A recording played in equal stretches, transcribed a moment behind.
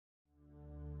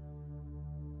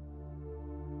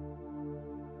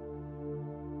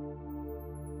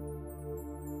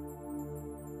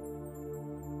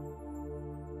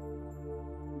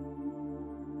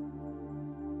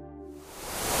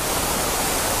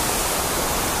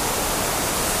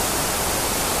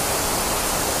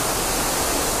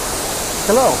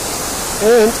Hello,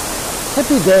 and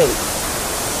happy day.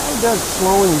 How does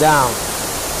slowing down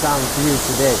sound to you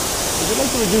today? Would you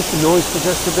like to reduce the noise for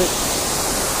just a bit?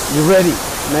 You're ready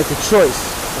to make a choice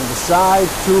and decide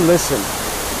to listen.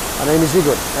 My name is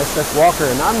Igor S.S. Walker,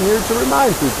 and I'm here to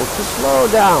remind people to slow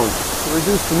down, to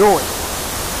reduce the noise,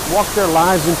 walk their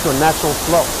lives into a natural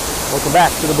flow. Welcome back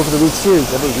to the Book of the Week series.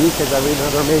 Every week as I read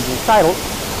another amazing title,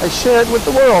 I share it with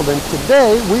the world, and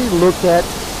today we look at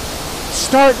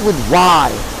Start with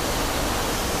Why.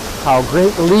 How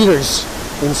Great Leaders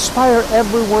Inspire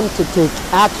Everyone to Take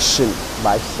Action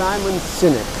by Simon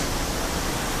Sinek.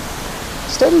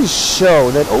 Studies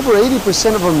show that over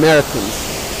 80% of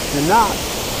Americans do not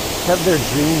have their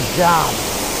dream job.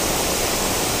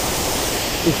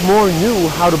 If more knew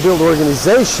how to build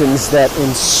organizations that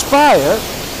inspire,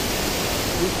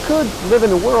 we could live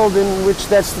in a world in which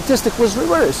that statistic was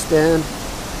reversed, and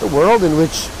a world in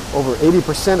which over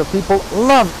 80% of people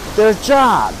love their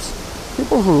jobs.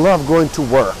 People who love going to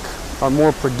work are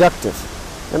more productive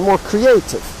and more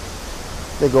creative.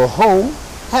 They go home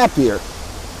happier,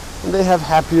 and they have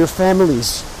happier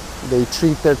families. They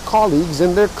treat their colleagues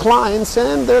and their clients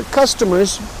and their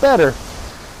customers better.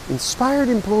 Inspired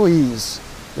employees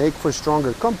make for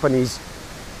stronger companies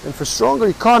and for stronger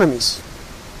economies.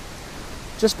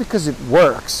 Just because it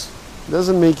works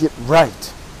doesn't make it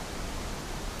right.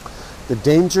 The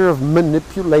danger of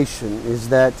manipulation is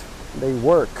that they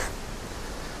work.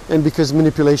 And because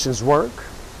manipulations work,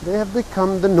 they have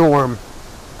become the norm,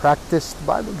 practiced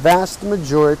by the vast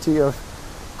majority of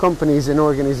companies and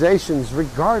organizations,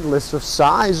 regardless of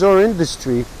size or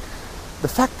industry. The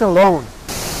fact alone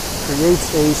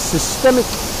creates a systemic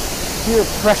peer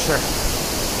pressure.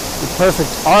 The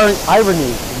perfect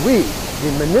irony, we,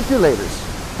 the manipulators,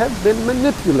 have been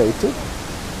manipulated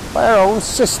by our own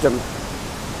system.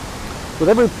 With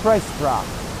every price drop,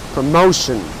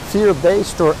 promotion,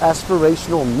 fear-based or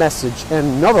aspirational message,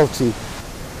 and novelty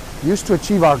used to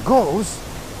achieve our goals,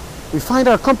 we find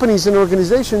our companies and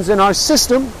organizations and our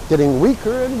system getting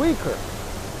weaker and weaker.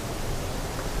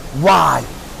 Why?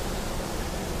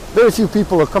 Very few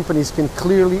people or companies can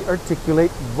clearly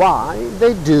articulate why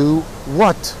they do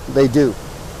what they do.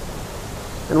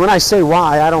 And when I say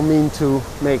why, I don't mean to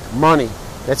make money.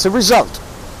 That's a result.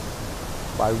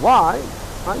 By why,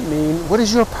 I mean, what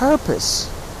is your purpose?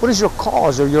 What is your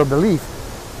cause or your belief?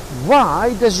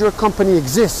 Why does your company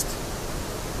exist?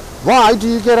 Why do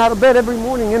you get out of bed every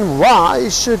morning, and why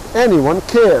should anyone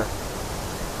care?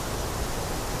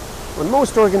 When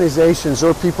most organizations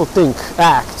or people think,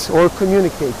 act, or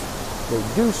communicate, they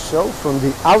do so from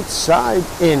the outside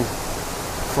in,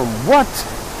 from what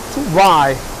to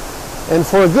why, and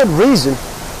for a good reason.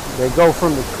 They go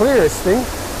from the clearest thing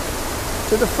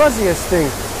to the fuzziest thing.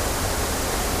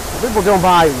 People don't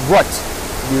buy what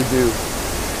you do.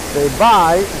 They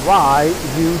buy why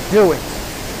you do it.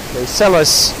 They sell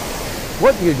us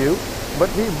what you do, but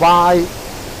we buy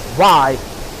why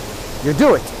you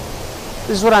do it.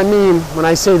 This is what I mean when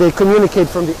I say they communicate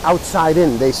from the outside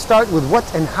in. They start with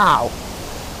what and how.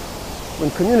 When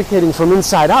communicating from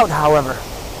inside out, however,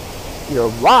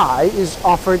 your why is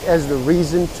offered as the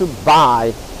reason to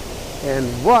buy, and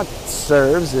what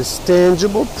serves as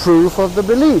tangible proof of the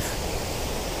belief.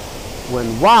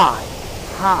 When why,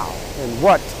 how, and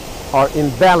what are in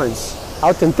balance,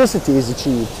 authenticity is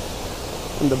achieved,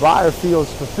 and the buyer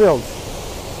feels fulfilled.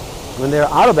 When they're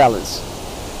out of balance,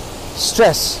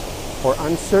 stress or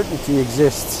uncertainty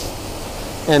exists.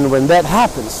 And when that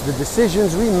happens, the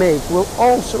decisions we make will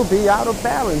also be out of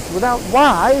balance. Without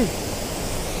why,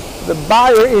 the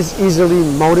buyer is easily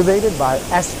motivated by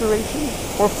aspiration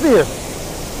or fear.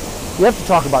 You have to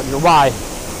talk about your why,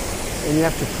 and you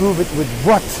have to prove it with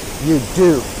what you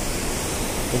do.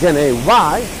 Again, a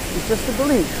why is just a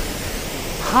belief.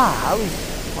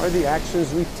 Hows are the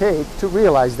actions we take to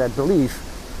realize that belief,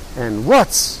 and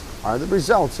what's are the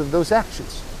results of those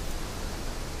actions.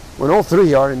 When all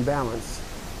three are in balance,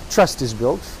 trust is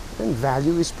built and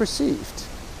value is perceived.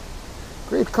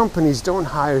 Great companies don't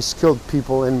hire skilled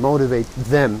people and motivate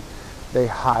them. They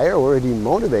hire already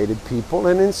motivated people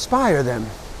and inspire them.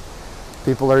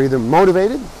 People are either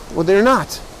motivated or they're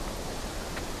not.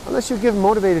 Unless you give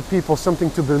motivated people something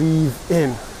to believe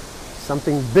in,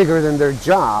 something bigger than their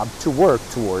job to work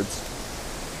towards,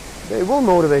 they will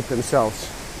motivate themselves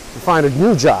to find a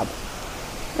new job,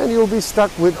 and you'll be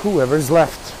stuck with whoever's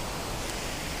left.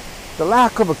 The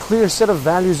lack of a clear set of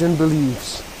values and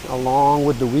beliefs, along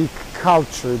with the weak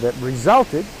culture that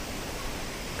resulted,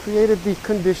 created the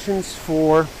conditions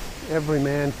for every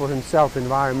man for himself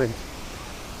environment,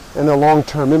 and the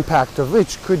long-term impact of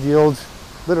which could yield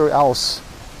little else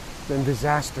than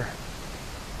disaster.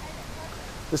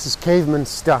 This is caveman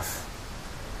stuff.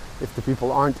 If the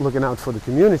people aren't looking out for the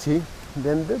community,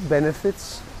 then the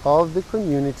benefits of the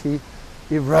community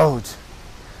erode.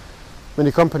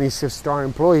 Many companies have star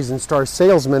employees and star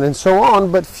salesmen and so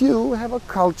on, but few have a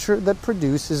culture that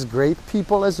produces great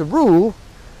people as a rule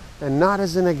and not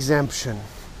as an exemption.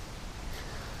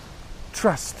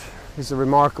 Trust is a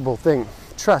remarkable thing.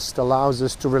 Trust allows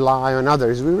us to rely on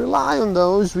others. We rely on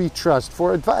those we trust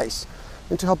for advice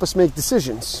and to help us make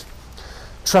decisions.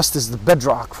 Trust is the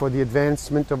bedrock for the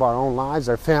advancement of our own lives,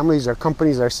 our families, our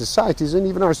companies, our societies, and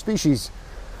even our species.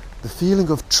 The feeling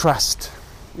of trust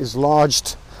is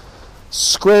lodged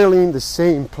squarely in the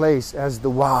same place as the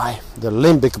why, the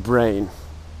limbic brain.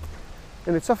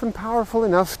 And it's often powerful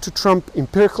enough to trump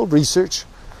empirical research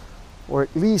or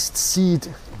at least seed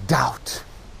doubt.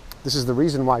 This is the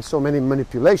reason why so many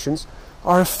manipulations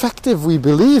are effective. We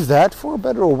believe that, for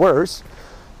better or worse,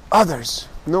 others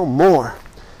know more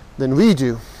than we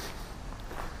do.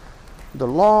 The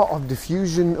law of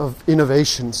diffusion of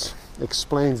innovations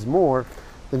explains more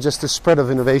than just the spread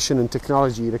of innovation and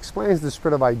technology. It explains the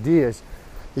spread of ideas.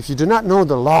 If you do not know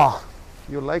the law,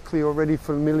 you're likely already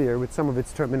familiar with some of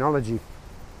its terminology.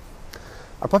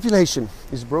 Our population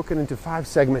is broken into 5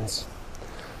 segments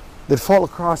that fall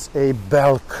across a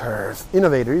bell curve.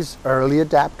 Innovators, early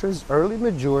adapters, early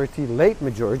majority, late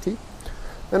majority,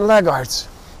 and laggards.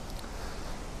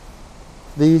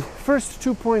 The first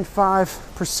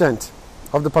 2.5%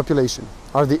 of the population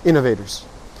are the innovators,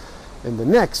 and the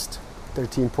next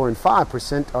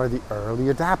 13.5% are the early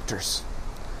adapters.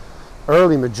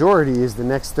 Early majority is the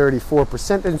next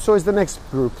 34%, and so is the next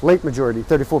group, late majority,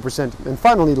 34%. And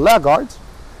finally, laggards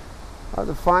are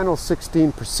the final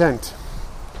 16%.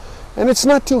 And it's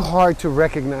not too hard to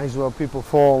recognize where people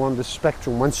fall on the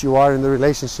spectrum once you are in the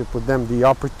relationship with them. The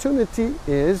opportunity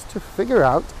is to figure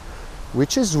out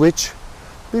which is which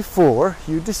before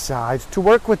you decide to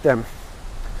work with them.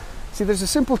 See, there's a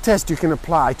simple test you can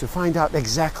apply to find out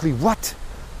exactly what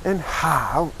and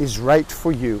how is right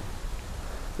for you.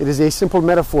 It is a simple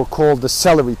metaphor called the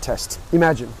celery test.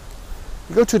 Imagine,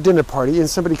 you go to a dinner party and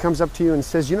somebody comes up to you and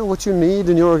says, you know what you need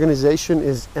in your organization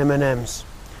is M&Ms.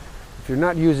 If you're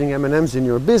not using M&Ms in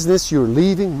your business, you're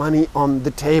leaving money on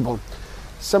the table.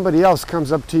 Somebody else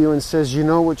comes up to you and says, you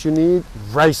know what you need?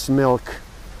 Rice milk.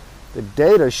 The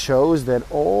data shows that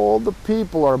all the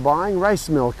people are buying rice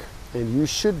milk, and you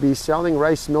should be selling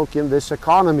rice milk in this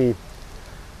economy.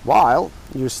 While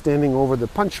you're standing over the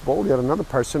punch bowl, yet another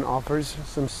person offers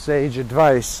some sage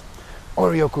advice.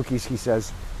 Oreo cookies, he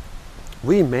says.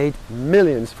 We made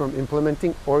millions from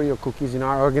implementing Oreo cookies in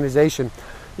our organization.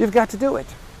 You've got to do it.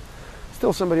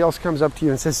 Still somebody else comes up to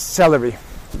you and says celery.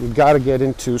 You've got to get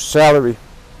into celery.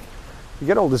 You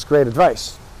get all this great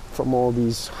advice from all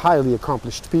these highly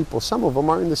accomplished people. Some of them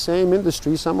are in the same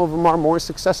industry. Some of them are more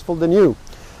successful than you.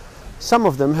 Some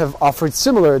of them have offered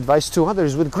similar advice to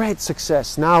others with great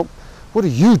success. Now, what do?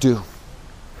 You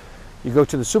go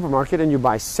to the supermarket and you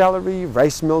buy celery,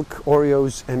 rice milk,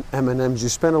 Oreos, and M&Ms. You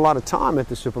spend a lot of time at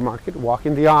the supermarket,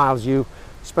 walking the aisles. You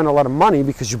spend a lot of money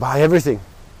because you buy everything.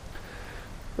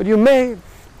 But you may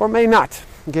or may not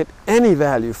get any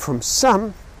value from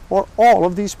some or all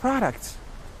of these products.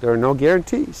 There are no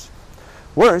guarantees.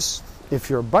 Worse,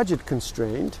 if you're budget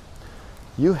constrained,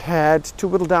 you had to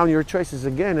whittle down your choices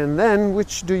again, and then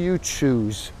which do you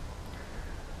choose?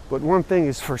 But one thing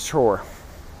is for sure.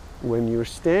 When you're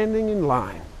standing in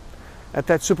line at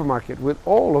that supermarket with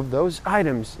all of those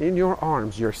items in your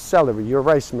arms, your celery, your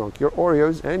rice milk, your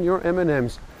Oreos, and your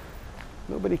M&Ms,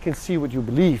 nobody can see what you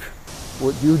believe.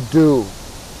 What you do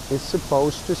is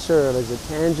supposed to serve as a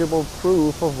tangible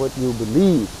proof of what you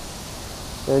believe.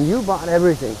 And you bought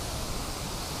everything.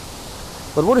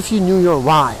 But what if you knew your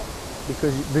why?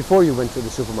 Because before you went to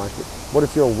the supermarket, what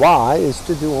if your why is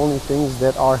to do only things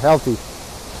that are healthy?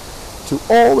 To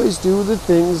always do the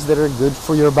things that are good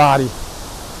for your body.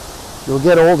 You'll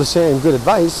get all the same good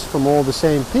advice from all the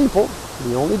same people.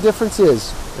 The only difference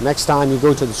is, the next time you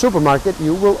go to the supermarket,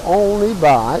 you will only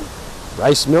buy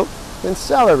rice milk and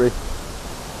celery.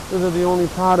 Those are the only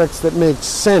products that make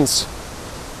sense.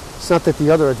 It's not that the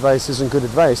other advice isn't good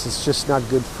advice, it's just not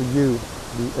good for you.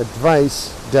 The advice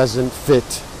doesn't fit.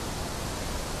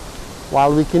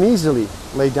 While we can easily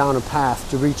lay down a path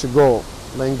to reach a goal,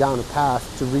 laying down a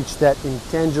path to reach that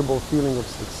intangible feeling of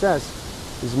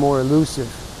success is more elusive.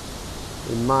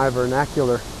 In my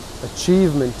vernacular,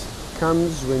 achievement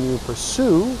comes when you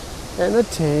pursue and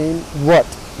attain what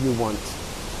you want.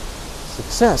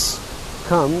 Success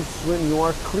comes when you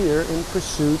are clear in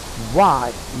pursuit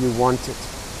why you want it.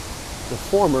 The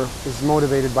former is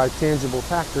motivated by tangible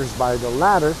factors, by the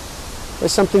latter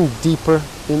There's something deeper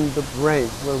in the brain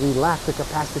where we lack the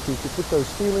capacity to put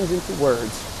those feelings into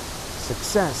words.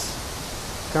 Success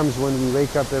comes when we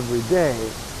wake up every day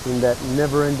in that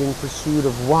never-ending pursuit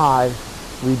of why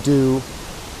we do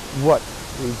what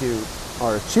we do.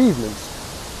 Our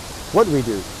achievements, what we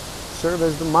do, serve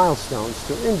as the milestones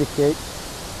to indicate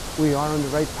we are on the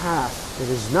right path. It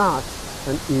is not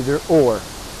an either-or.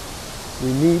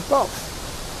 We need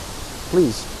both.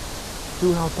 Please,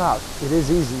 do help out. It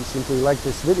is easy. Simply like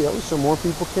this video so more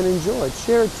people can enjoy it.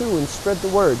 Share it too and spread the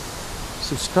word.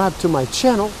 Subscribe to my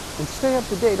channel and stay up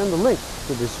to date on the link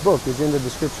to this book is in the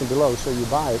description below, so you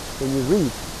buy it and you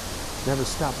read. Never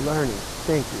stop learning.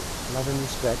 Thank you. Love and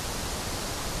respect.